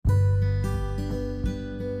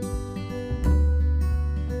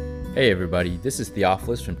Hey everybody, this is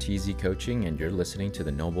Theophilus from TZ Coaching, and you're listening to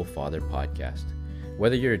the Noble Father Podcast.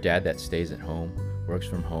 Whether you're a dad that stays at home, works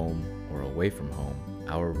from home, or away from home,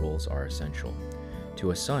 our roles are essential.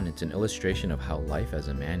 To a son, it's an illustration of how life as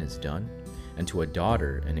a man is done, and to a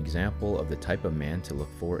daughter, an example of the type of man to look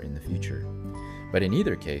for in the future. But in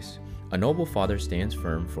either case, a noble father stands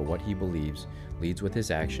firm for what he believes, leads with his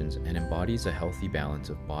actions, and embodies a healthy balance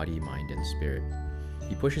of body, mind, and spirit.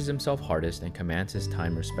 He pushes himself hardest and commands his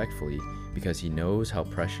time respectfully because he knows how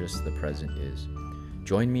precious the present is.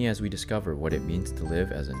 Join me as we discover what it means to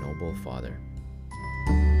live as a noble father.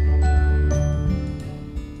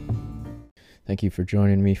 Thank you for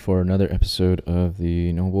joining me for another episode of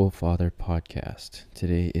the Noble Father Podcast.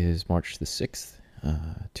 Today is March the 6th,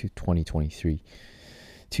 2023.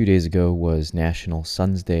 2 days ago was National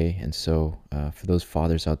Sons Day, and so for those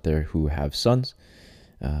fathers out there who have sons,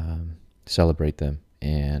 celebrate them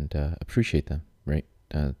and appreciate them, right?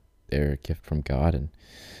 They're a gift from God, and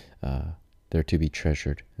they're to be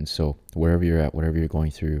treasured. And so wherever you're at, whatever you're going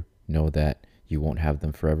through, know that you won't have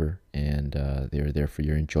them forever, and they're there for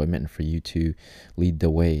your enjoyment and for you to lead the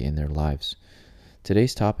way in their lives.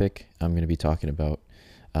 Today's topic, I'm going to be talking about,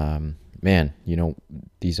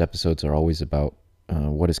 these episodes are always about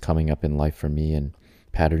what is coming up in life for me and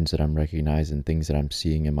patterns that I'm recognizing, things that I'm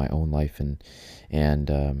seeing in my own life, and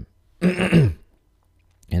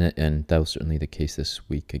And that was certainly the case this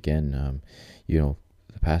week. Again, the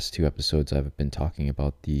past two episodes I've been talking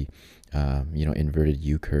about the, inverted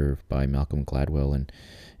U curve by Malcolm Gladwell, and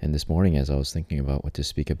this morning as I was thinking about what to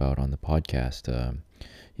speak about on the podcast,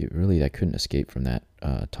 I couldn't escape from that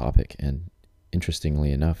topic. And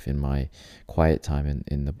interestingly enough, in my quiet time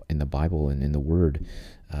in the Bible and in the Word,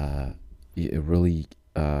 it really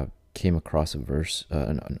came across a verse,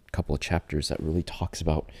 a couple of chapters that really talks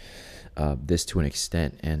about this to an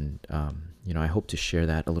extent, and I hope to share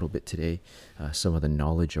that a little bit today, some of the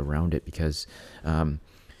knowledge around it, because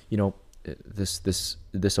this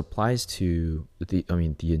applies to the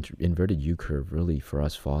inverted U curve really for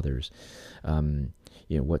us fathers.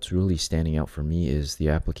 What's really standing out for me is the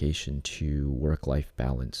application to work-life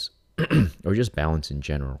balance, or just balance in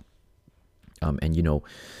general.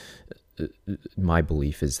 My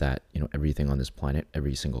belief is that everything on this planet,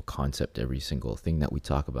 every single concept, every single thing that we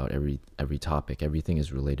talk about, every topic, everything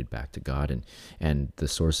is related back to God, and the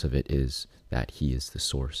source of it is that He is the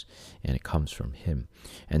source, and it comes from Him.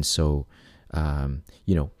 And so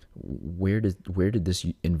where did this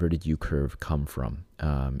inverted U curve come from,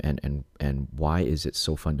 and why is it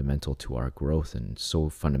so fundamental to our growth and so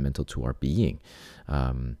fundamental to our being?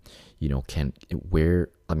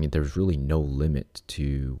 There's really no limit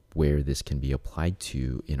to where this can be applied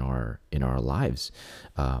to in our lives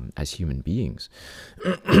as human beings.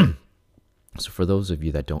 So for those of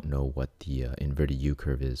you that don't know what the inverted U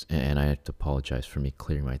curve is, and I have to apologize for me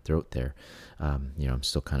clearing my throat there, I'm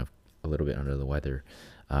still kind of a little bit under the weather.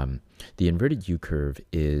 The inverted U curve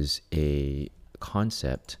is a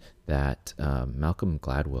concept that Malcolm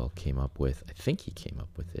Gladwell came up with. I think he came up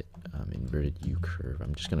with it. Inverted U curve.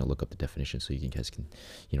 I'm just going to look up the definition so you guys can,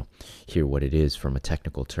 hear what it is from a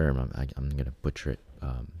technical term. I'm going to butcher it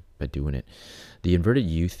by doing it. The inverted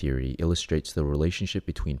U theory illustrates the relationship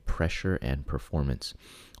between pressure and performance,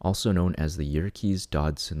 also known as the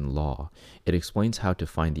Yerkes-Dodson law. It explains how to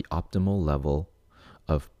find the optimal level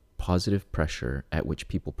of positive pressure at which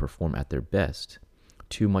people perform at their best.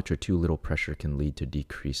 Too much or too little pressure can lead to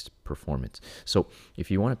decreased performance. So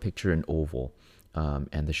if you want to picture an oval,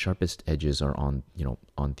 and the sharpest edges are on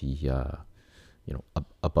the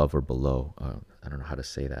above or below. I don't know how to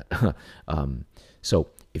say that. So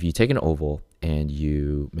if you take an oval and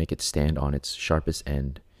you make it stand on its sharpest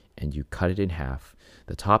end and you cut it in half,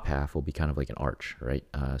 the top half will be kind of like an arch, right?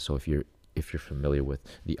 So if you're familiar with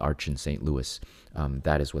the arch in St. Louis,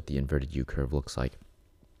 that is what the inverted U curve looks like.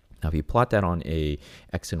 Now, if you plot that on a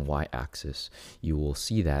X and Y axis, you will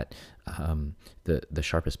see that the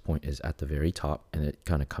sharpest point is at the very top, and it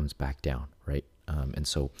kind of comes back down, right? And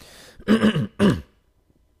so,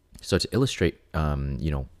 so to illustrate, Malcolm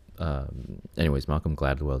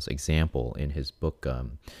Gladwell's example in his book,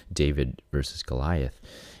 David versus Goliath,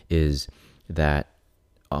 is that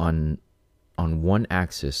on one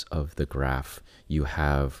axis of the graph, you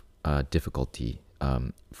have difficulty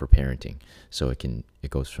for parenting. So it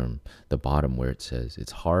goes from the bottom where it says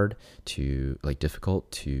it's hard to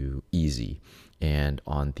difficult to easy. And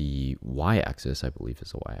on the y-axis, I believe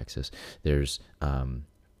is the y-axis, there's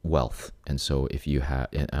wealth. And so if you have,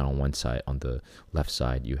 and on one side, on the left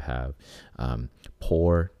side, you have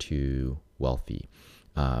poor to wealthy.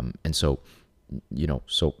 And so,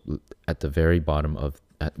 so at the very bottom of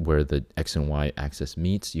at where the X and Y axis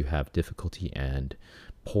meets, you have difficulty and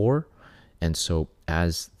poor. And so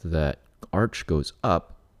as the arch goes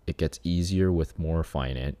up, it gets easier with more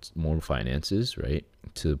finances, right?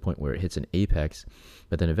 To the point where it hits an apex,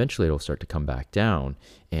 but then eventually it'll start to come back down,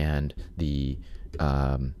 and the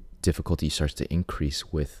difficulty starts to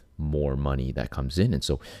increase with more money that comes in. And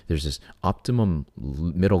so there's this optimum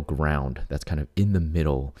middle ground that's kind of in the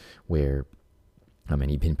middle where, and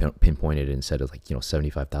he pinpointed and said, like,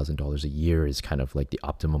 $75,000 a year is kind of like the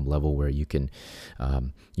optimum level where you can,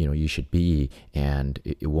 you should be, and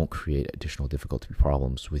it won't create additional difficulty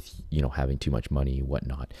problems with, having too much money,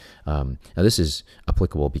 whatnot. Now this is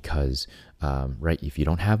applicable because, right, if you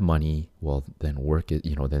don't have money, well, then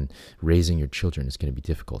then raising your children is going to be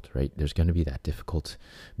difficult, right? There's going to be that difficult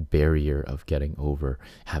barrier of getting over.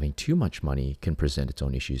 Having too much money can present its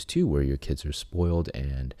own issues too, where your kids are spoiled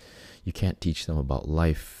and you can't teach them about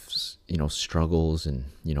life's, struggles, and,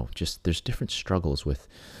 just there's different struggles with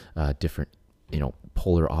different,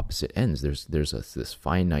 polar opposite ends. There's this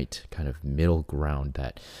finite kind of middle ground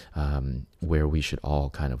that where we should all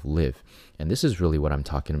kind of live. And this is really what I'm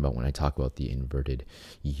talking about when I talk about the inverted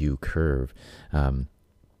U curve.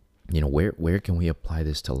 Where can we apply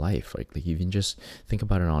this to life? Like even just think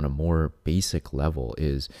about it on a more basic level,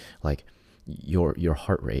 is like your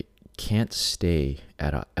heart rate can't stay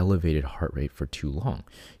at an elevated heart rate for too long.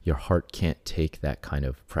 Your heart can't take that kind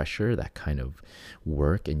of pressure, that kind of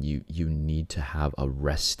work, and you need to have a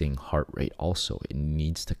resting heart rate also. It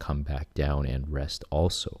needs to come back down and rest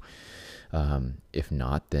also. If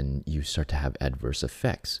not, then you start to have adverse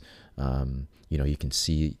effects. You can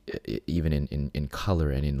see even in color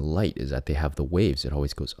and in light is that they have the waves. It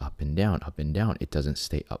always goes up and down, up and down. It doesn't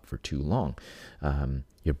stay up for too long.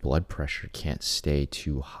 Your blood pressure can't stay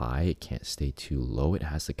too high. It can't stay too low. It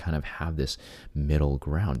has to kind of have this middle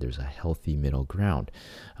ground. There's a healthy middle ground.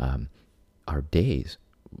 Our days,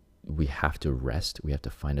 we have to rest. We have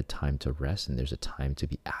to find a time to rest, and there's a time to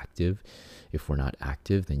be active. If we're not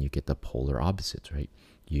active, then you get the polar opposites, right?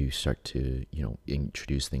 You start to,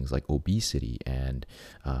 introduce things like obesity, and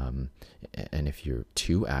if you're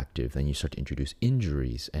too active, then you start to introduce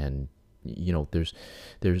injuries, and there's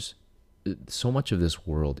so much of this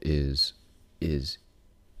world is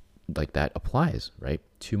like that applies, right?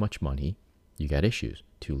 Too much money, you got issues.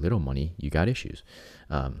 Too little money, you got issues.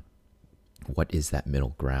 What is that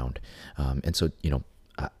middle ground? And so,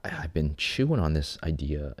 I've been chewing on this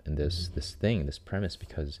idea and this premise,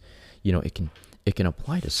 because, it can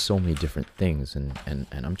apply to so many different things. And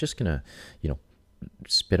I'm just gonna,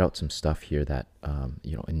 spit out some stuff here that,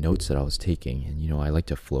 in notes that I was taking. And, I like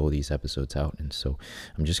to flow these episodes out. And so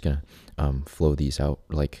I'm just gonna flow these out,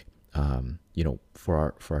 like,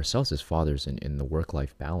 for ourselves as fathers, in the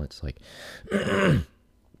work-life balance, like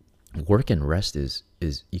work and rest is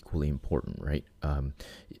equally important, right?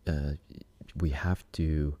 We have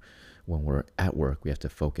to, when we're at work, we have to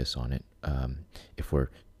focus on it. If we're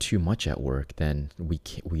too much at work, then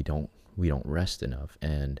we don't rest enough,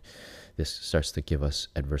 and this starts to give us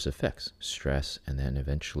adverse effects, stress, and then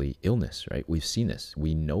eventually illness, right? We've seen this.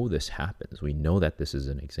 We know this happens. We know that this is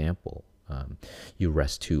an example. You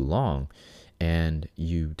rest too long, and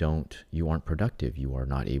you aren't productive. You are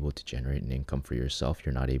not able to generate an income for yourself.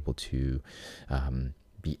 You're not able to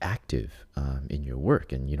be active in your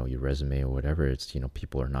work, and your resume or whatever. It's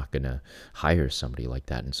people are not going to hire somebody like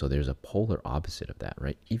that. And so there's a polar opposite of that,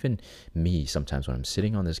 right? Even me, sometimes when I'm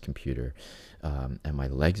sitting on this computer and my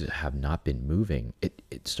legs have not been moving, it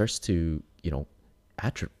starts to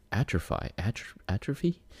atrophy.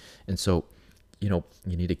 And so you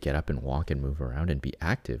need to get up and walk and move around and be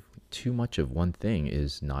active. Too much of one thing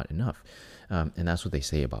is not enough, and that's what they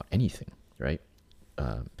say about anything, right?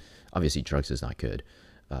 Obviously drugs is not good,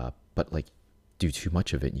 but like, do too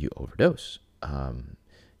much of it and you overdose.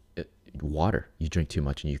 Water, you drink too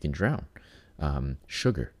much and you can drown.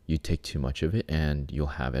 Sugar, you take too much of it and you'll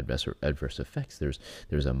have adverse effects.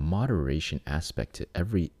 There's a moderation aspect to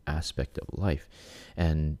every aspect of life.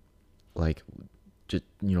 And like, just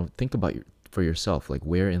think about for yourself, like,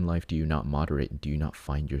 where in life do you not moderate? Do you not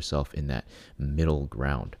find yourself in that middle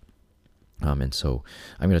ground? And so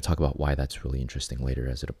I'm going to talk about why that's really interesting later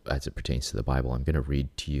as it pertains to the Bible. I'm going to read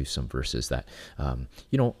to you some verses that,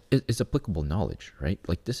 is applicable knowledge, right?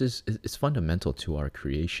 Like, it's fundamental to our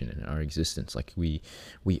creation and our existence. Like, we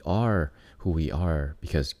are who we are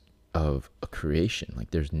because of a creation.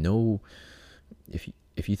 Like, there's no, if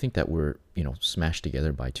you think that we're, smashed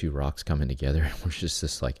together by two rocks coming together, we're just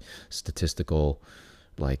this like statistical,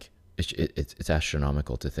 like, it's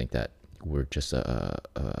astronomical to think that we're just a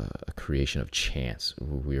creation of chance.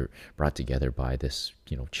 We're brought together by this,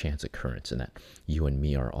 chance occurrence, and that you and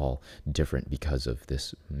me are all different because of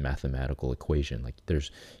this mathematical equation. Like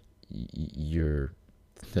you're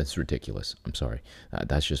that's ridiculous. I'm sorry.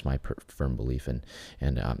 That's just my firm belief, and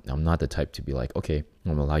I'm not the type to be like, okay,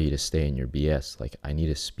 I'm gonna allow you to stay in your BS. Like, I need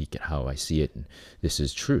to speak at how I see it, and this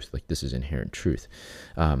is truth. Like, this is inherent truth.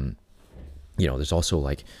 There's also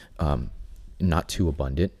like not too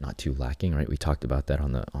abundant, not too lacking, right? We talked about that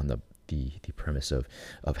on the premise of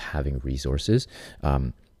having resources.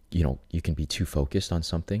 You can be too focused on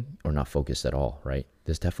something or not focused at all, right?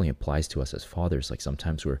 This definitely applies to us as fathers. Like,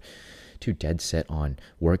 sometimes we're too dead set on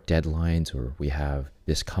work deadlines, or we have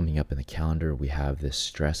this coming up in the calendar, we have this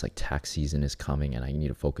stress, like tax season is coming and I need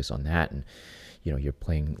to focus on that. And you're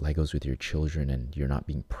playing Legos with your children and you're not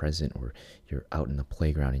being present, or you're out in the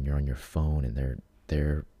playground and you're on your phone and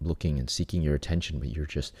they're looking and seeking your attention, but you're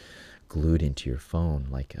just glued into your phone.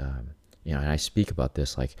 Like, and I speak about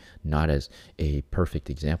this like not as a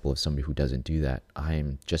perfect example of somebody who doesn't do that. I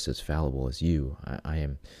am just as fallible as you. I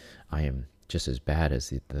am just as bad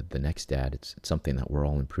as the next dad. It's something that we're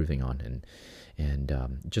all improving on, and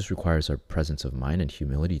it just requires our presence of mind and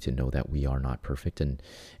humility to know that we are not perfect, and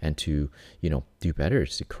to do better,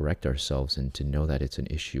 to correct ourselves, and to know that it's an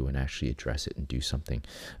issue and actually address it and do something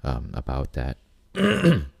about that.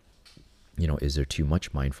 Is there too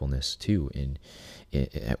much mindfulness too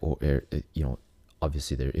or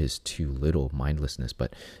obviously there is too little mindlessness,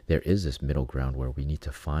 but there is this middle ground where we need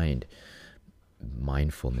to find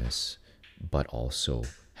mindfulness but also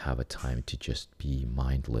have a time to just be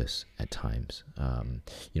mindless at times.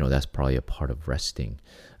 That's probably a part of resting,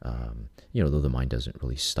 though the mind doesn't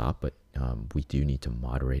really stop, but we do need to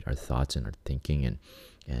moderate our thoughts and our thinking,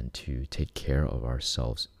 and to take care of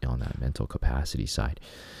ourselves on that mental capacity side.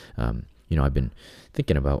 I've been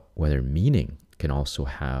thinking about whether meaning can also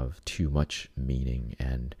have too much meaning,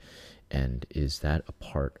 and is that a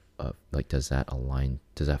part of, like, does that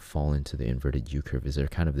fall into the inverted U curve? Is there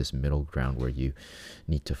kind of this middle ground where you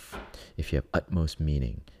need to, if you have utmost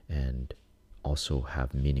meaning and also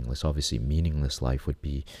have meaningless, obviously meaningless life would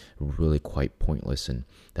be really quite pointless, and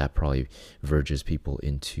that probably verges people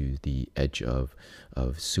into the edge of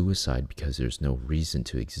suicide, because there's no reason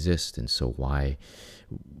to exist, and so why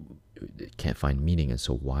can't find meaning, and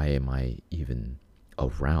so why am I even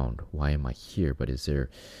around? Why am I here? But is there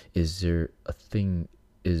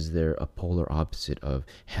a polar opposite of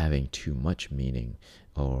having too much meaning,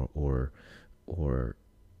 or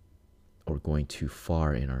going too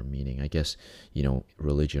far in our meaning? I guess,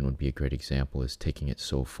 religion would be a great example, is taking it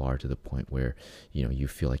so far to the point where, you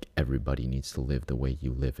feel like everybody needs to live the way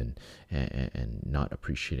you live, and not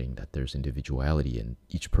appreciating that there's individuality and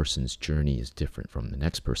each person's journey is different from the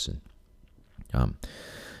next person. I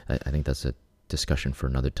think that's a discussion for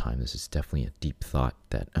another time. This is definitely a deep thought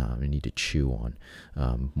that we need to chew on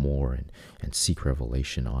more, and seek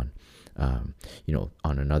revelation on. On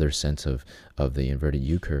another sense of the inverted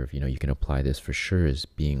U curve, you can apply this for sure as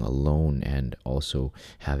being alone, and also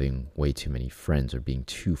having way too many friends, or being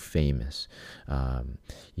too famous, and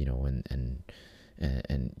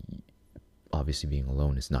obviously being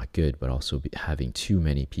alone is not good, but also having too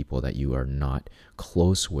many people that you are not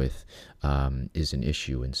close with is an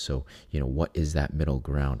issue. And so, what is that middle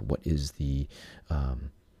ground? What is the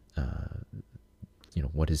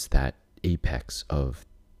what is that apex of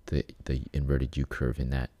the inverted U curve in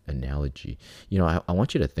that analogy? I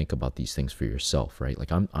want you to think about these things for yourself, right?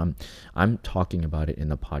 Like, I'm talking about it in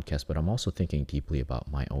the podcast, but I'm also thinking deeply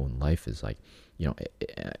about my own life. Is like,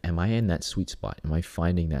 am I in that sweet spot? Am I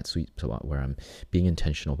finding that sweet spot where I'm being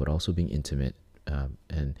intentional, but also being intimate, but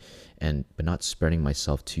not spreading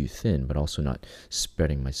myself too thin, but also not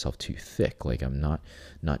spreading myself too thick? Like, I'm not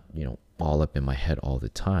all up in my head all the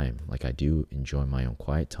time. Like, I do enjoy my own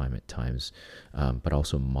quiet time at times, but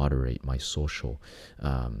also moderate my social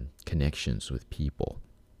connections with people.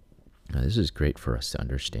 This is great for us to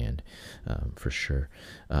understand, for sure.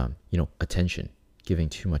 Attention, giving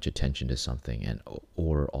too much attention to something,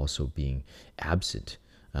 or also being absent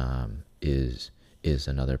is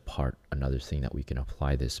another thing that we can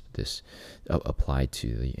apply apply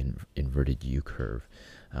to the inverted U curve.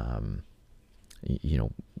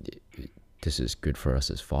 This is good for us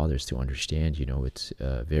as fathers to understand. It's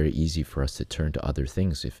very easy for us to turn to other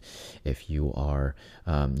things. If you are,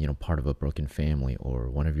 part of a broken family, or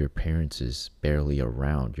one of your parents is barely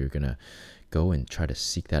around, you're going to go and try to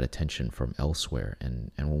seek that attention from elsewhere.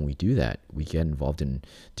 And when we do that, we get involved in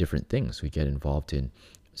different things. We get involved in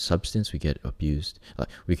substance, we get abused.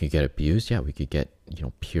 We could get abused. Yeah, we could get,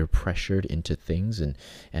 peer pressured into things,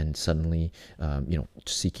 and suddenly,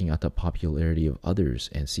 seeking out the popularity of others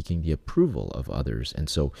and seeking the approval of others. And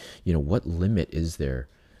so, what limit is there?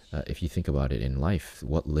 If you think about it in life,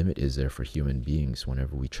 what limit is there for human beings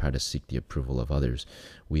whenever we try to seek the approval of others?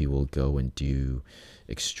 We will go and do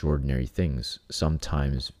extraordinary things,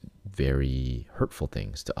 sometimes very hurtful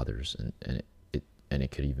things to others, and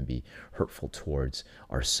it could even be hurtful towards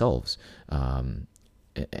ourselves.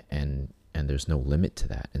 And there's no limit to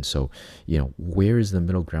that. And so, where is the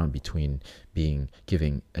middle ground between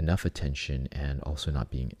giving enough attention and also not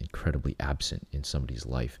being incredibly absent in somebody's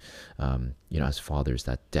life? As fathers,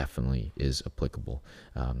 that definitely is applicable,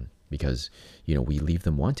 because we leave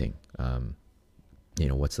them wanting.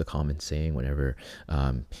 What's the common saying whenever,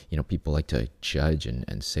 people like to judge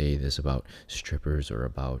and say this about strippers or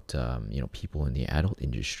about, people in the adult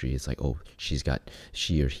industry? It's like, oh,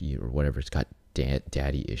 she or he or whatever, it's got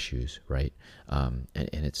daddy issues, right? And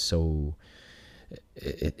it's so,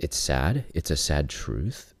 it's sad. It's a sad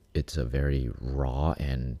truth. It's a very raw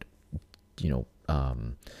and,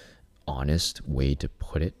 honest way to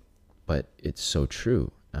put it, but it's so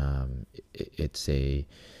true.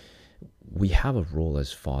 We have a role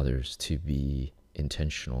as fathers to be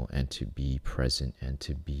intentional and to be present and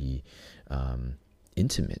to be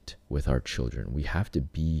intimate with our children. We have to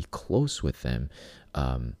be close with them,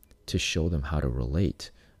 to show them how to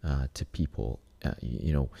relate to people.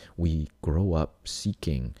 We grow up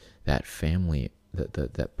seeking that family,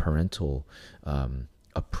 that parental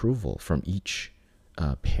approval from each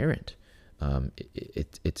parent.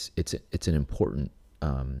 It's an important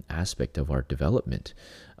aspect of our development.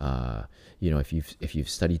 If you've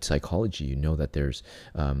studied psychology, you know that there's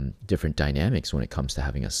different dynamics when it comes to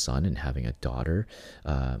having a son and having a daughter.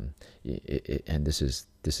 And this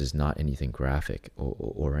is not anything graphic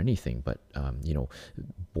or anything, but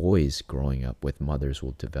boys growing up with mothers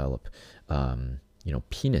will develop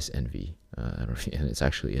penis envy. And it's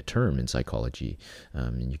actually a term in psychology,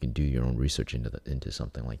 and you can do your own research into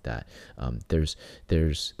something like that.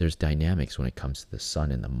 There's dynamics when it comes to the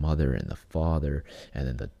son and the mother and the father, and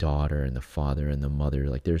then the daughter and the father and the mother.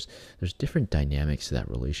 Like there's different dynamics to that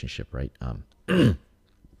relationship, right?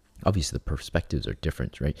 Obviously, the perspectives are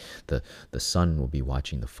different, right? The son will be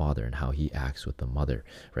watching the father and how he acts with the mother,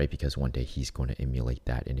 right? Because one day he's going to emulate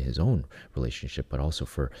that in his own relationship. But also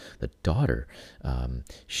for the daughter,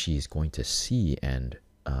 she's going to see and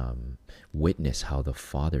witness how the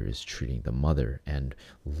father is treating the mother and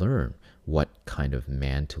learn what kind of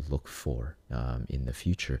man to look for in the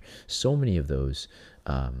future. So many of those,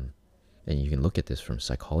 and you can look at this from a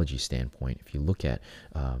psychology standpoint. If you look at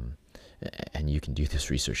and you can do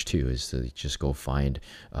this research too, is to just go find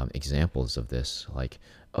examples of this, like,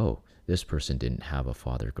 oh, this person didn't have a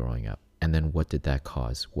father growing up, and then what did that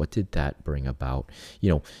cause? What did that bring about?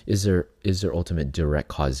 Is there ultimate direct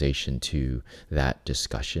causation to that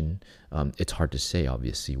discussion? It's hard to say.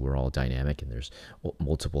 Obviously, we're all dynamic, and there's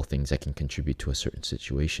multiple things that can contribute to a certain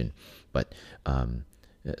situation, but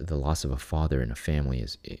the loss of a father in a family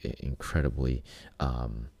is incredibly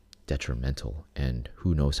detrimental, and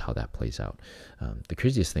who knows how that plays out. The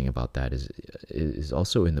craziest thing about that is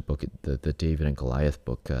also in the book, the David and Goliath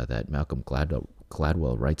book that Malcolm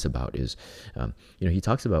Gladwell writes about, is he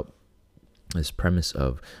talks about this premise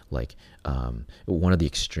of like one of the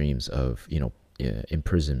extremes of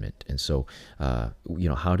imprisonment. And so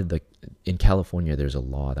how did in California there's a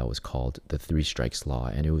law that was called the 3 strikes law,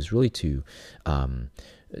 and it was really to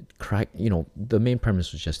crack, the main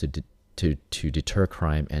premise was just to deter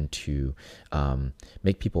crime and to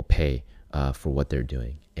make people pay for what they're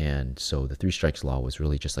doing. And so the 3 strikes law was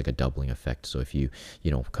really just like a doubling effect. So if you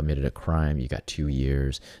committed a crime, you got 2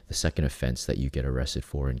 years. The second offense that you get arrested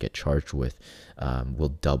for and get charged with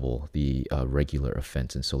will double the regular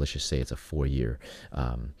offense. And so let's just say it's a 4-year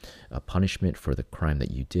punishment for the crime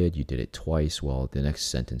that you did. You did it twice. Well, the next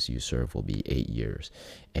sentence you serve will be 8 years.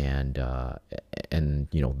 And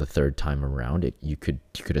the third time around, you could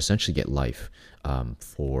essentially get life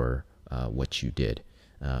for what you did.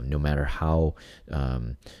 No matter how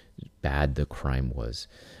bad the crime was.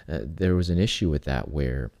 There was an issue with that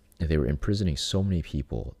where they were imprisoning so many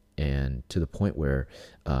people, and to the point where,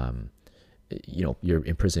 you're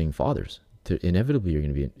imprisoning fathers. Inevitably, you're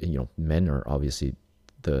going to be, men are obviously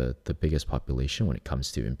the biggest population when it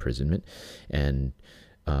comes to imprisonment, and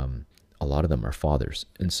a lot of them are fathers.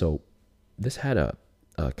 And so this had a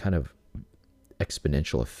kind of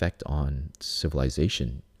exponential effect on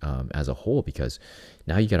civilization as a whole, because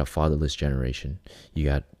now you got a fatherless generation. You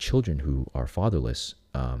got children who are fatherless,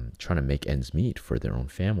 trying to make ends meet for their own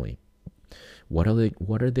family, what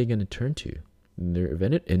are they going to turn to? They're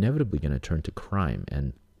inevitably going to turn to crime,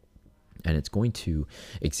 and it's going to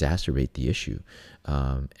exacerbate the issue.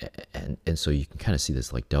 And so you can kind of see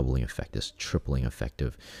this like doubling effect, this tripling effect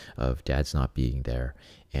of dads not being there,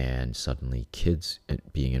 and suddenly kids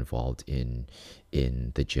being involved in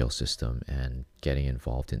the jail system and getting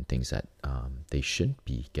involved in things that they shouldn't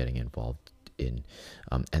be getting involved in.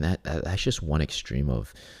 And that's just one extreme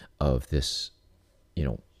of this,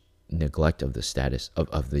 neglect of the status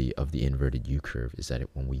of the inverted U curve, is that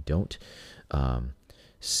when we don't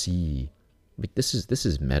see, like, this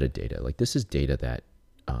is metadata, like this is data that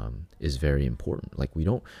is very important. Like we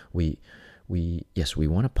want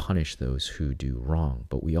to punish those who do wrong,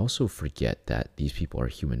 but we also forget that these people are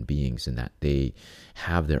human beings and that they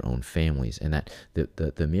have their own families, and that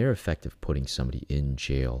the mere effect of putting somebody in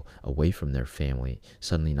jail away from their family,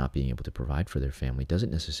 suddenly not being able to provide for their family,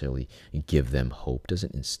 doesn't necessarily give them hope,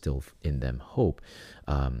 doesn't instill in them hope.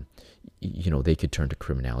 They could turn to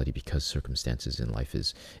criminality because circumstances in life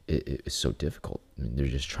is so difficult. I mean, they're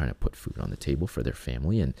just trying to put food on the table for their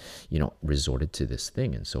family, and resorted to this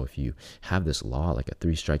thing. And so if you have this law, like a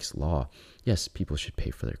 3 strikes law, yes, people should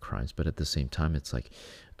pay for their crimes, but at the same time, it's like,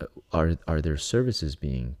 are there services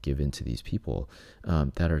being given to these people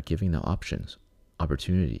that are giving them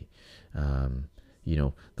opportunity?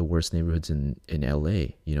 The worst neighborhoods in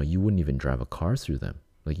LA, you wouldn't even drive a car through them.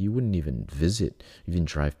 Like, you wouldn't even even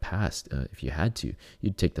drive past if you had to.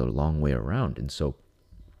 You'd take the long way around. And so,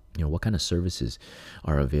 what kind of services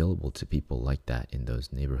are available to people like that in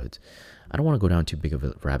those neighborhoods? I don't want to go down too big of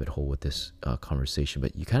a rabbit hole with this conversation,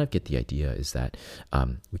 but you kind of get the idea, is that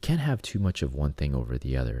we can't have too much of one thing over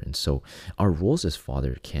the other. And so our roles as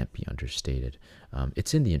father can't be understated.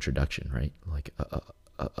 It's in the introduction, right? Like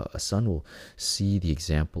a son will see the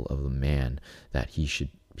example of a man that he should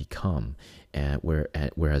become, and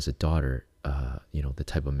whereas a daughter, the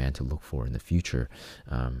type of man to look for in the future.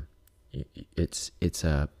 It's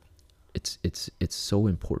so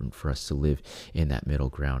important for us to live in that middle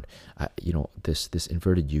ground. This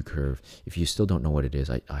inverted U curve, if you still don't know what it is,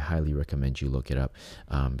 I highly recommend you look it up,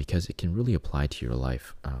 because it can really apply to your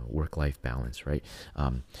life, work-life balance, right?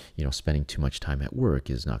 Spending too much time at work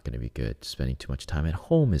is not going to be good. Spending too much time at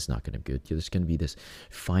home is not going to be good. There's going to be this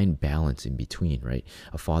fine balance in between, right?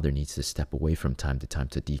 A father needs to step away from time to time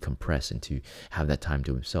to decompress and to have that time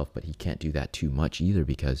to himself, but he can't do that too much either,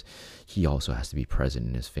 because he also has to be present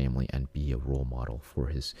in his family and be a role model for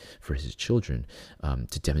his children,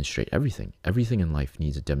 to demonstrate everything in life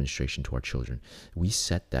needs a demonstration to our children. We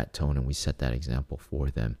set that tone and we set that example for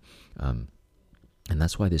them, and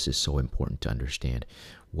that's why this is so important to understand.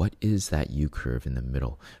 What is that U curve in the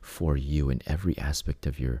middle for you in every aspect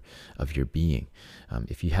of your being?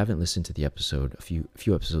 If you haven't listened to the episode, a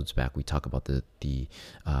few episodes back, we talk about the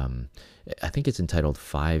I think it's entitled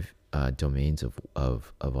 5 domains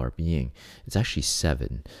of our being. It's actually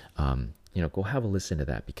 7. Go have a listen to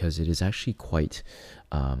that, because it is actually quite,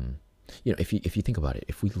 if you think about it,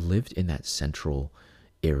 if we lived in that central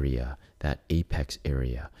area, that apex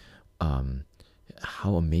area,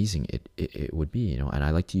 how amazing it would be, and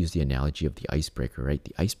I like to use the analogy of the icebreaker, right?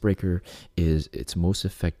 The icebreaker it's most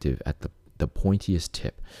effective at the pointiest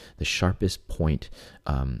tip. The sharpest point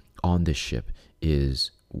on the ship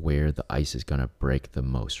is where the ice is going to break the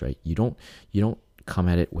most, right? You don't come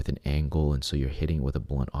at it with an angle, and so you're hitting it with a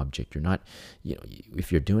blunt object. You're not,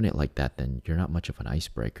 if you're doing it like that, then you're not much of an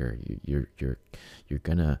icebreaker. Your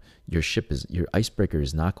icebreaker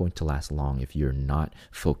is not going to last long if you're not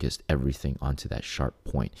focused everything onto that sharp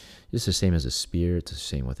point. It's the same as a spear. It's the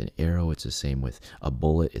same with an arrow. It's the same with a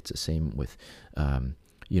bullet. It's the same with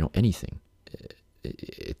anything.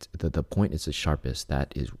 It's the point is the sharpest.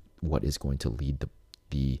 That is what is going to lead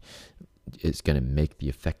it's going to make the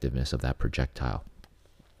effectiveness of that projectile.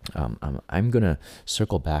 I'm going to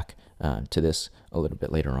circle back to this a little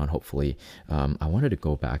bit later on, hopefully. I wanted to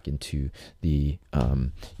go back into the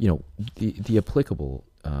applicable,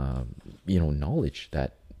 knowledge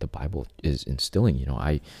that the Bible is instilling.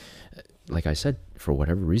 Like I said, for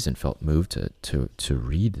whatever reason, felt moved to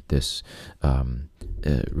read this,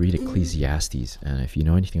 read Ecclesiastes. And if you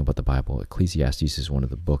know anything about the Bible, Ecclesiastes is one of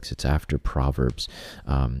the books. It's after Proverbs,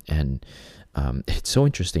 and it's so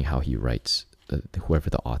interesting how he writes. Whoever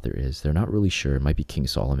the author is, they're not really sure. It might be King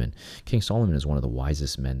Solomon. King Solomon is one of the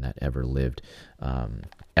wisest men that ever lived,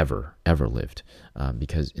 ever lived,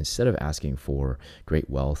 because instead of asking for great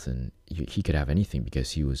wealth, and he could have anything,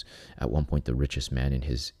 because he was at one point the richest man in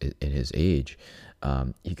his age,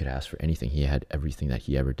 he could ask for anything. He had everything that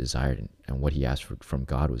he ever desired, and what he asked for from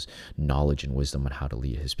God was knowledge and wisdom on how to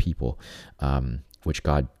lead his people. which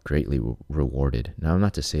God greatly rewarded. Now,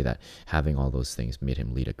 not to say that having all those things made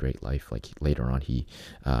him lead a great life. Like later on, he,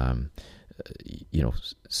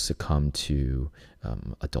 succumbed to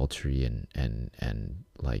adultery and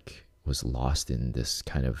like was lost in this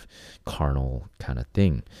kind of carnal kind of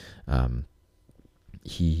thing.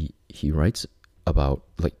 He writes about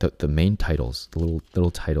like the main titles, the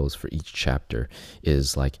little titles for each chapter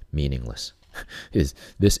is like meaningless.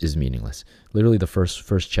 This is meaningless. Literally the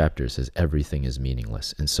first chapter says everything is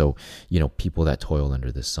meaningless. And so, people that toil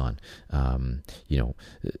under the sun,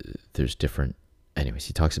 there's different, anyways,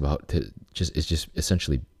 he talks about it's just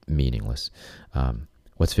essentially meaningless.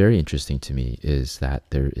 What's very interesting to me is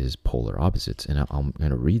that there is polar opposites, and I'm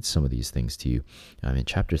going to read some of these things to you. In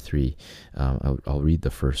chapter 3, I'll read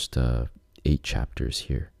the first 8 verses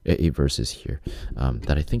here,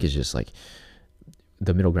 that I think is just like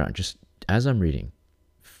the middle ground. Just as I'm reading,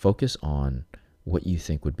 focus on what you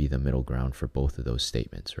think would be the middle ground for both of those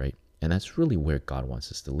statements, right? And that's really where God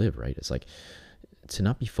wants us to live, right? It's like to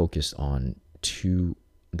not be focused on the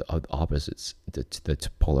opposites, the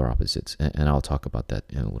polar opposites, and I'll talk about that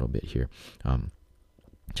in a little bit here.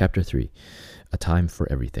 Chapter 3, a time for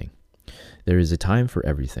everything. There is a time for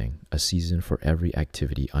everything, a season for every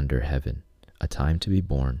activity under heaven, a time to be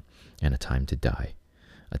born and a time to die,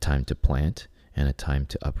 a time to plant and a time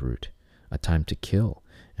to uproot, a time to kill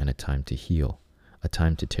and a time to heal, a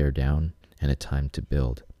time to tear down and a time to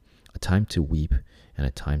build, a time to weep and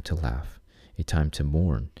a time to laugh, a time to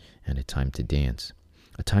mourn and a time to dance,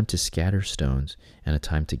 a time to scatter stones and a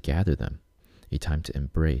time to gather them, a time to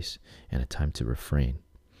embrace and a time to refrain,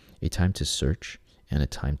 a time to search and a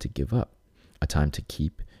time to give up, a time to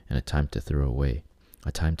keep and a time to throw away,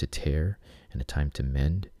 a time to tear and a time to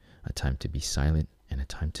mend, a time to be silent and a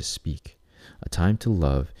time to speak, a time to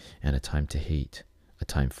love and a time to hate, a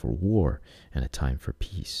time for war and a time for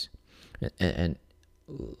peace. And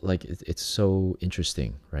like it's so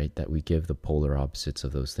interesting, right, that we give the polar opposites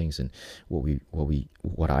of those things. And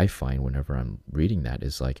what I find whenever I'm reading that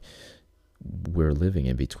is like we're living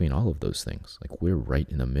in between all of those things. Like we're right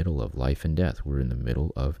in the middle of life and death. We're in the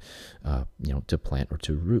middle of to plant or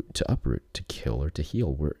to root, to uproot, to kill or to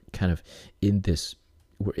heal. We're kind of in this,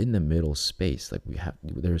 we're in the middle space. Like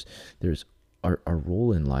there's our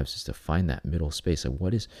role in lives is to find that middle space. Like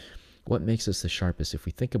what makes us the sharpest? If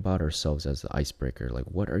we think about ourselves as the icebreaker, like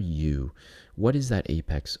what is that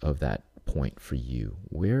apex of that point for you?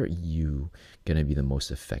 Where are you going to be the most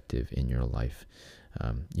effective in your life?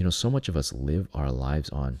 So much of us live our lives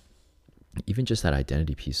on even just that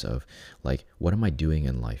identity piece of like, what am I doing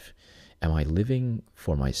in life? Am I living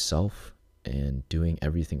for myself and doing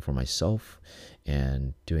everything for myself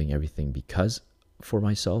and doing everything because for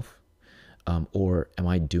myself? Or am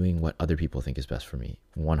I doing what other people think is best for me?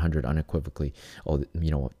 100 unequivocally, a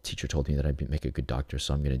teacher told me that I'd make a good doctor,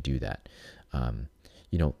 so I'm going to do that.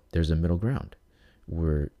 There's a middle ground.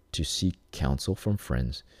 We're to seek counsel from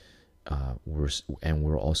friends.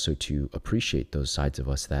 We're also to appreciate those sides of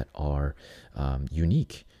us that are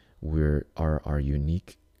unique. Our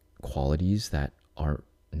unique qualities that are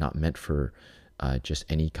not meant for just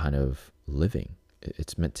any kind of living.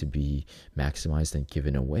 It's meant to be maximized and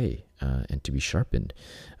given away and to be sharpened.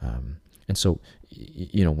 And so,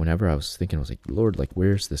 whenever I was thinking, I was like, Lord, like,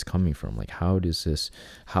 where's this coming from? Like, I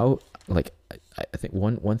think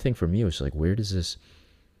one thing for me was like, where does this,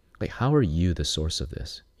 like, how are you the source of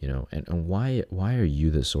this? And why are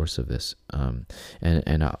you the source of this? And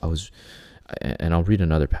I'll read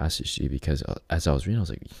another passage to you because as I was reading, I was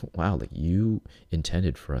like, wow, like you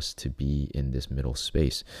intended for us to be in this middle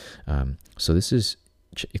space. So this is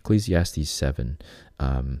Ecclesiastes 7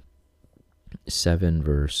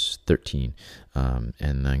 verse 13. And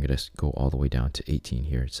I'm going to go all the way down to 18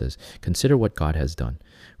 here. It says, consider what God has done.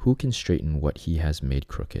 Who can straighten what he has made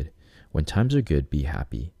crooked? When times are good, be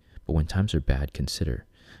happy. But when times are bad, consider.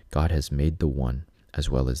 God has made the one as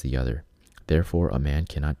well as the other. Therefore, a man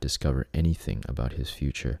cannot discover anything about his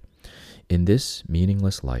future. In this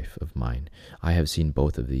meaningless life of mine, I have seen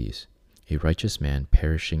both of these, a righteous man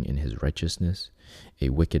perishing in his righteousness, a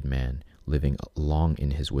wicked man living long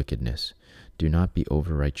in his wickedness. Do not be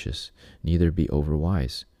over-righteous, neither be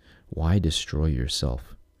over-wise. Why destroy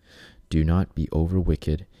yourself? Do not be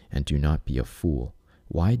over-wicked, and do not be a fool.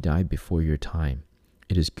 Why die before your time?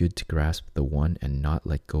 It is good to grasp the one and not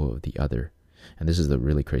let go of the other. And this is the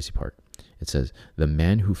really crazy part. It says, the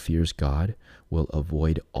man who fears God will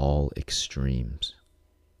avoid all extremes.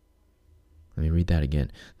 Let me read that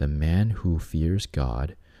again. The man who fears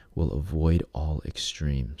God will avoid all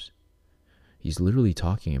extremes. He's literally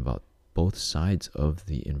talking about both sides of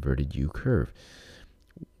the inverted U curve.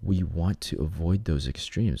 we want to avoid those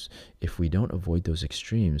extremes. If we don't avoid those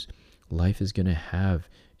extremes, life is going to have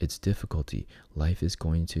its difficulty. Life is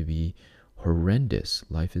going to be horrendous.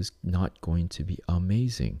 Life is not going to be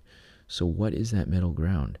amazing. So what is that middle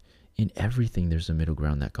ground? In everything, there's a middle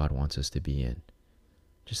ground that God wants us to be in.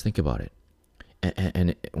 Just think about it.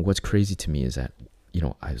 And what's crazy to me is that,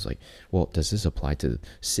 I was like, well, does this apply to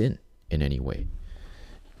sin in any way?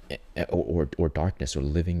 Or darkness, or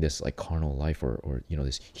living this like carnal life, or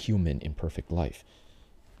this human imperfect life?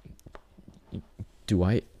 Do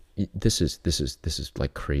I this is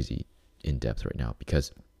like crazy in depth right now,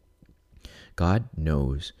 because God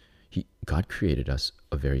knows, God created us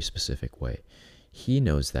a very specific way. He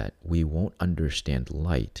knows that we won't understand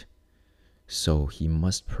light, so he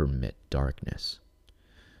must permit darkness.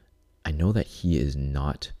 I know that he is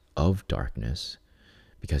not of darkness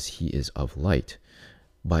because he is of light,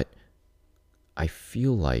 but I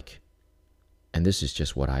feel like, and this is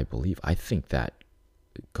just what I believe, I think that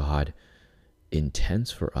God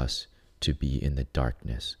intends for us to be in the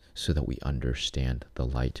darkness so that we understand the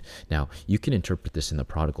light. Now, you can interpret this in the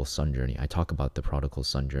prodigal son journey. I talk about the prodigal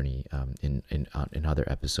son journey in other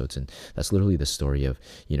episodes, and that's literally the story of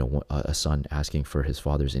a son asking for his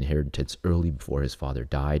father's inheritance early before his father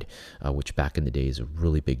died, which back in the day is a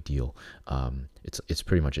really big deal. It's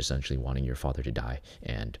pretty much essentially wanting your father to die,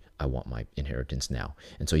 and I want my inheritance now.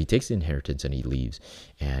 And so he takes the inheritance and he leaves,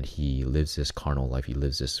 and he lives this carnal life. He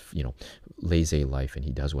lives this laissez life, and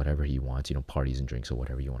he does whatever he wants, parties and drinks or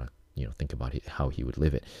whatever you want to think about how he would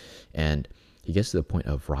live it. And he gets to the point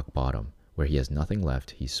of rock bottom where he has nothing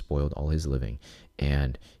left. He's spoiled all his living,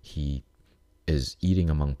 and he is eating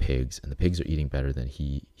among pigs, and the pigs are eating better than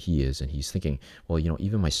he is. And he's thinking, well,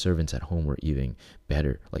 even my servants at home were eating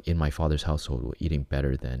better, like in my father's household were eating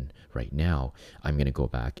better than right now. I'm going to go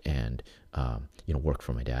back and work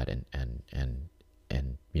for my dad and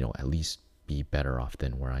at least be better off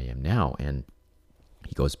than where I am now. And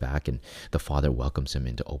he goes back, and the father welcomes him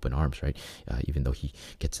into open arms, right? Even though he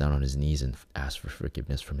gets down on his knees and asks for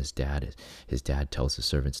forgiveness from his dad. His dad tells the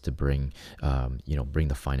servants to bring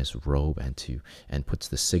the finest robe and puts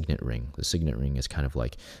the signet ring. The signet ring is kind of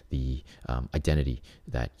like the identity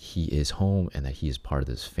that he is home and that he is part of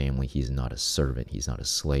this family. He's not a servant. He's not a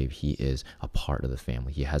slave. He is a part of the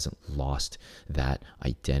family. He hasn't lost that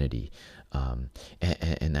identity.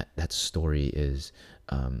 And that story is,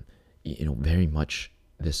 very much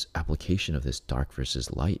this application of this dark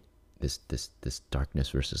versus light, this darkness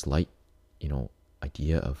versus light,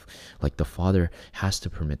 idea of, like, the father has to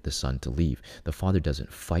permit the son to leave. The father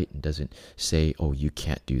doesn't fight and doesn't say, oh, you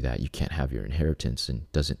can't do that, you can't have your inheritance,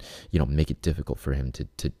 and doesn't make it difficult for him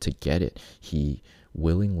to get it. He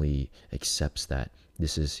willingly accepts that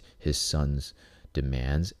this is his son's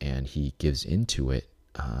demands, and he gives into it,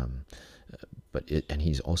 and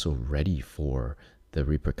he's also ready for the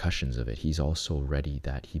repercussions of it. He's also ready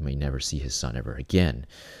that he may never see his son ever again.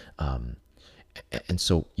 And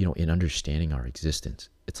so, in understanding our existence,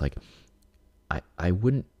 it's like, I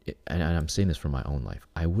wouldn't, and I'm saying this from my own life,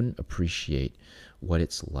 I wouldn't appreciate what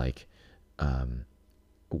it's like,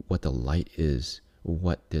 what the light is,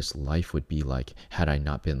 what this life would be like had I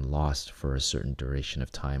not been lost for a certain duration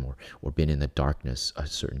of time, or been in the darkness a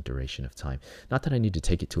certain duration of time. Not that I need to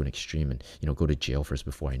take it to an extreme and go to jail first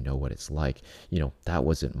before I know what it's like. That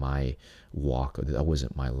wasn't my walk, or that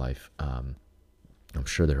wasn't my life. I'm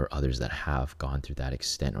sure there are others that have gone through that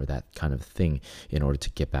extent or that kind of thing in order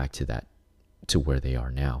to get back to where they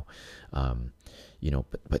are now.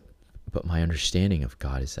 But my understanding of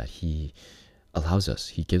God is that he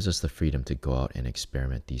gives us the freedom to go out and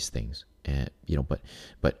experiment these things. And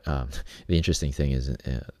but the interesting thing is,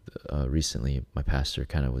 recently my pastor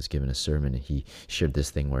kind of was given a sermon, and he shared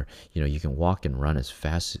this thing where you can walk and run as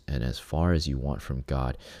fast and as far as you want from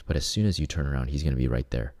God, but as soon as you turn around, he's going to be right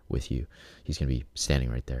there with you. He's going to be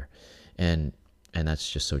standing right there. And that's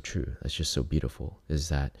just so true. That's just so beautiful, is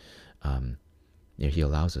that he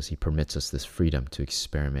allows us, he permits us this freedom to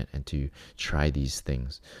experiment and to try these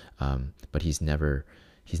things. But he's never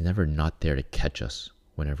not there to catch us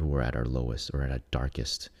whenever we're at our lowest or at our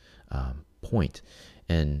darkest point.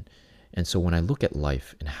 And so when I look at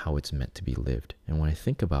life and how it's meant to be lived, and when I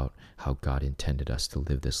think about how God intended us to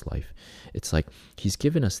live this life, it's like he's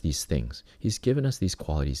given us these things. He's given us these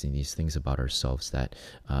qualities and these things about ourselves that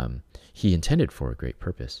he intended for a great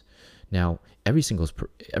purpose. Now, every single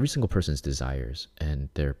person's desires and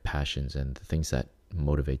their passions and the things that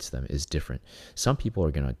motivates them is different. Some people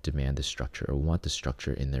are going to demand the structure or want the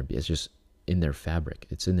structure in their, it's just in their fabric.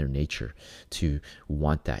 It's in their nature to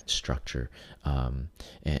want that structure,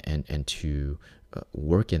 and to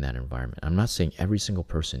work in that environment. I'm not saying every single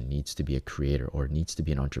person needs to be a creator or needs to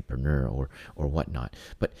be an entrepreneur or whatnot.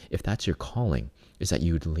 But if that's your calling, is that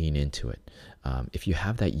you'd lean into it. If you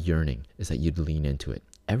have that yearning, is that you'd lean into it.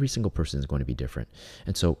 Every single person is going to be different.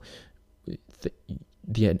 And so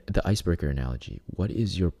the icebreaker analogy, what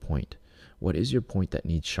is your point? What is your point that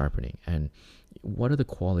needs sharpening? And what are the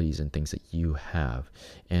qualities and things that you have?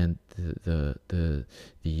 And the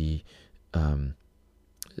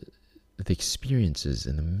experiences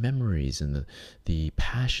and the memories and the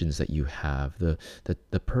passions that you have,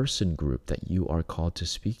 the person group that you are called to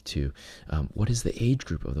speak to, what is the age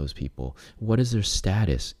group of those people? What is their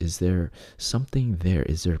status? Is there something there?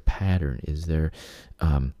 Is there a pattern? Is there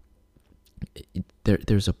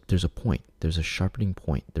there's a point, there's a sharpening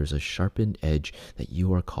point, there's a sharpened edge that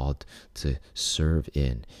you are called to serve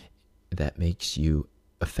in that makes you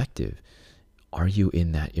effective. Are you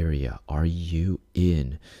in that area? Are you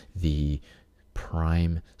in the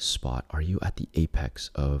prime spot? Are you at the apex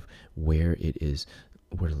of where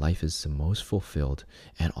life is the most fulfilled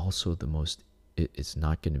and also the most, it's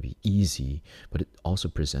not going to be easy, but it also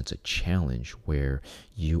presents a challenge where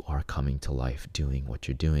you are coming to life doing what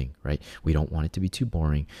you're doing, right? We don't want it to be too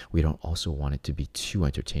boring. We don't also want it to be too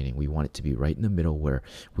entertaining. We want it to be right in the middle where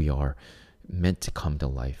we are meant to come to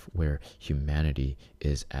life, where humanity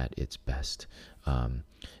is at its best.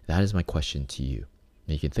 That is my question to you.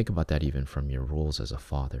 And you can think about that even from your roles as a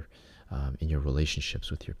father, in your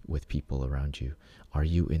relationships with people around you. Are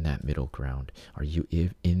you in that middle ground? Are you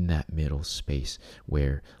in that middle space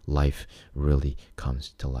where life really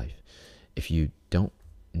comes to life? If you don't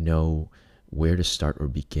know where to start or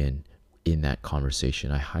begin in that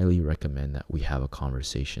conversation, I highly recommend that we have a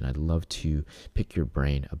conversation. I'd love to pick your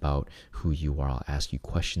brain about who you are. I'll ask you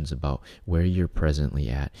questions about where you're presently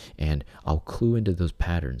at, and I'll clue into those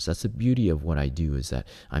patterns. That's the beauty of what I do, is that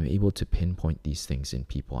I'm able to pinpoint these things in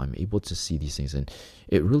people. I'm able to see these things, and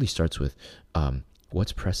it really starts with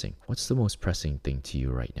what's pressing. What's the most pressing thing to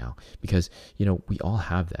you right now? Because, we all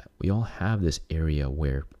have that. We all have this area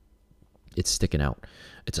where it's sticking out.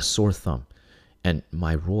 It's a sore thumb. And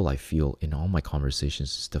my role, I feel, in all my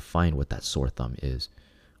conversations is to find what that sore thumb is.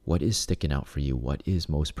 What is sticking out for you? What is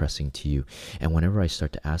most pressing to you? And whenever I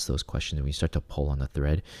start to ask those questions and we start to pull on the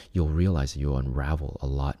thread, you'll realize that you'll unravel a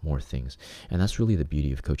lot more things. And that's really the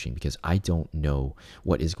beauty of coaching, because I don't know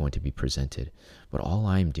what is going to be presented. But all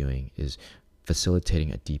I'm doing is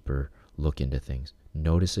facilitating a deeper look into things,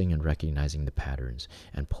 noticing and recognizing the patterns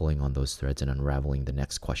and pulling on those threads and unraveling the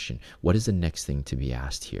next question. What is the next thing to be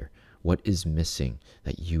asked here? What is missing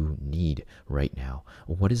that you need right now?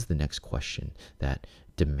 What is the next question that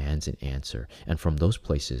demands an answer? And from those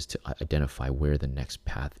places to identify where the next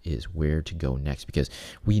path is, where to go next, because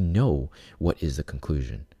we know what is the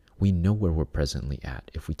conclusion. We know where we're presently at.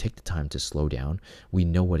 If we take the time to slow down, we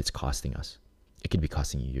know what it's costing us. It could be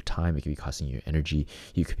costing you your time. It could be costing you your energy.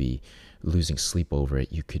 You could be losing sleep over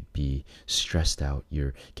it. You could be stressed out.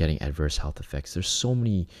 You're getting adverse health effects. There's so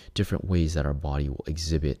many different ways that our body will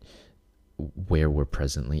exhibit where we're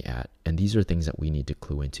presently at. And these are things that we need to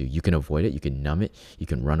clue into. You can avoid it. You can numb it. You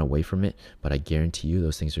can run away from it. But I guarantee you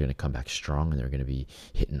those things are going to come back strong, and they're going to be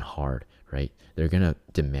hitting hard, right? They're going to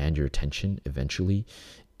demand your attention eventually.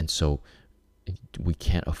 And so we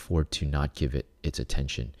can't afford to not give it its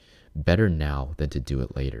attention. Better now than to do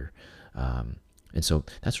it later. And so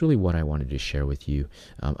that's really what I wanted to share with you.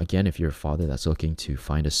 Again, if you're a father that's looking to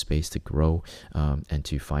find a space to grow, and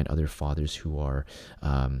to find other fathers who are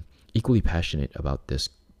equally passionate about this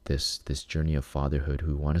journey of fatherhood,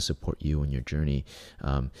 who want to support you in your journey,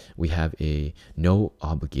 we have a no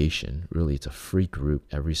obligation, really, it's a free group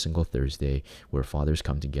every single Thursday where fathers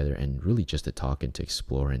come together and really just to talk and to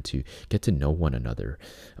explore and to get to know one another.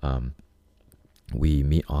 We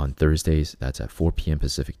meet on Thursdays. That's at 4 p.m.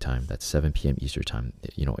 Pacific time. That's 7 p.m. Eastern time.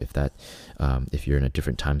 If you're in a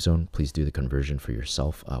different time zone, please do the conversion for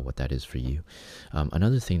yourself, what that is for you.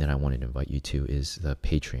 Another thing that I wanted to invite you to is the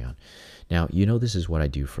Patreon. Now, this is what I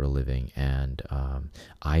do for a living, and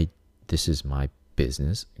this is my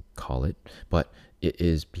business, call it, but it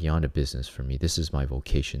is beyond a business for me. This is my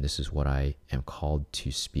vocation. This is what I am called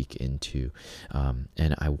to speak into.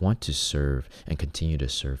 And I want to serve and continue to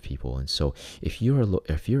serve people. And so if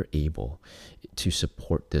you're able to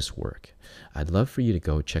support this work, I'd love for you to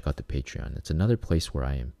go check out the Patreon. It's another place where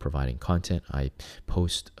I am providing content. I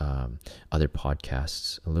post other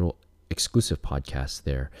podcasts, a little exclusive podcasts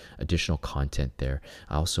there, additional content there.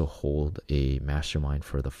 I also hold a mastermind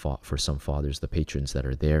for some fathers, the patrons that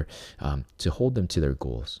are there, to hold them to their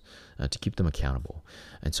goals, to keep them accountable.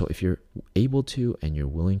 And so if you're able to and you're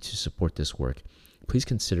willing to support this work, please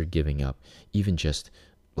consider giving up even just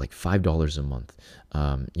like $5 a month.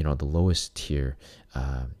 The lowest tier,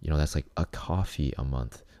 that's like a coffee a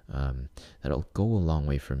month. That'll go a long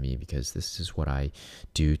way for me, because this is what I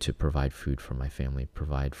do to provide food for my family,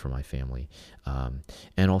 provide for my family.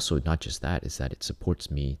 And also, not just that, is that it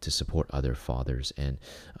supports me to support other fathers. And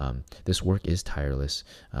this work is tireless.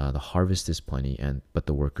 The harvest is plenty, but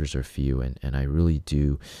the workers are few. And I really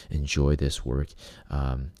do enjoy this work.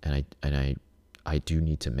 I do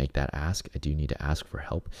need to make that ask. I do need to ask for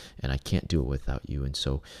help, and I can't do it without you. And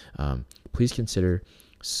so please consider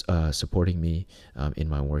supporting me in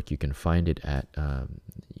my work. You can find it at,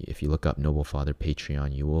 if you look up Noble Father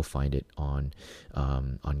Patreon, you will find it on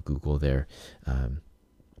Google there.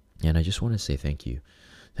 And I just want to say thank you.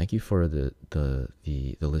 Thank you for the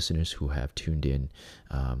listeners who have tuned in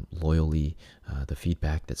loyally. The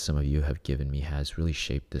feedback that some of you have given me has really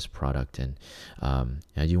shaped this product, and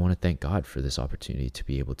I do want to thank God for this opportunity to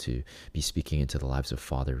be able to be speaking into the lives of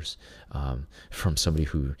fathers, from somebody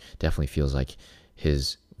who definitely feels like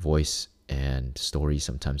his voice and story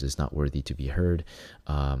sometimes is not worthy to be heard,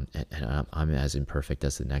 and I'm as imperfect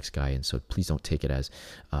as the next guy, and so please don't take it as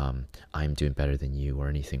I'm doing better than you or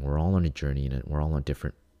anything. We're all on a journey, and we're all on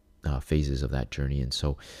different phases of that journey. And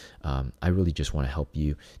so I really just want to help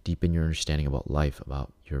you deepen your understanding about life,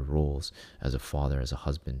 about your roles as a father, as a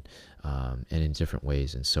husband, and in different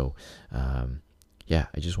ways. And so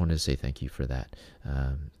I just wanted to say thank you for that.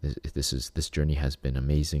 This journey has been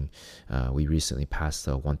amazing. We recently passed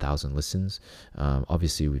 1,000 listens.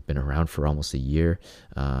 Obviously, we've been around for almost a year,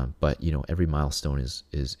 but every milestone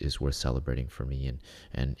is worth celebrating for me.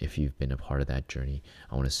 And if you've been a part of that journey,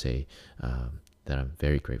 I want to say that I'm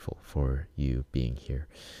very grateful for you being here.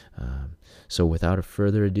 So without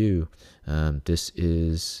further ado, this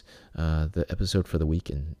is the episode for the week,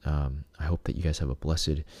 and I hope that you guys have a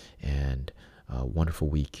blessed and wonderful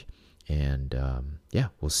week. And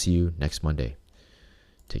we'll see you next Monday.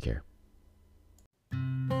 Take care.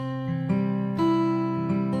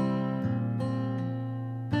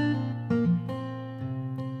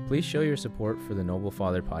 Please show your support for the Noble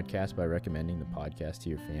Father podcast by recommending the podcast to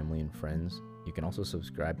your family and friends. You can also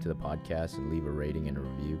subscribe to the podcast and leave a rating and a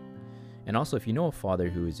review. And also, if you know a father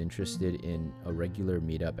who is interested in a regular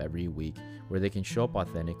meetup every week where they can show up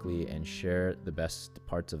authentically and share the best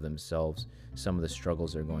parts of themselves, some of the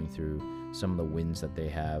struggles they're going through, some of the wins that they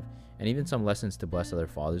have, and even some lessons to bless other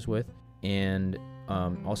fathers with, and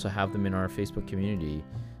also have them in our Facebook community.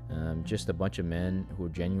 Just a bunch of men who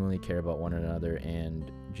genuinely care about one another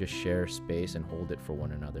and just share space and hold it for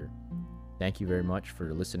one another. Thank you very much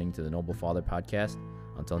for listening to the Noble Father podcast.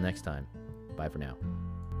 Until next time, bye for now.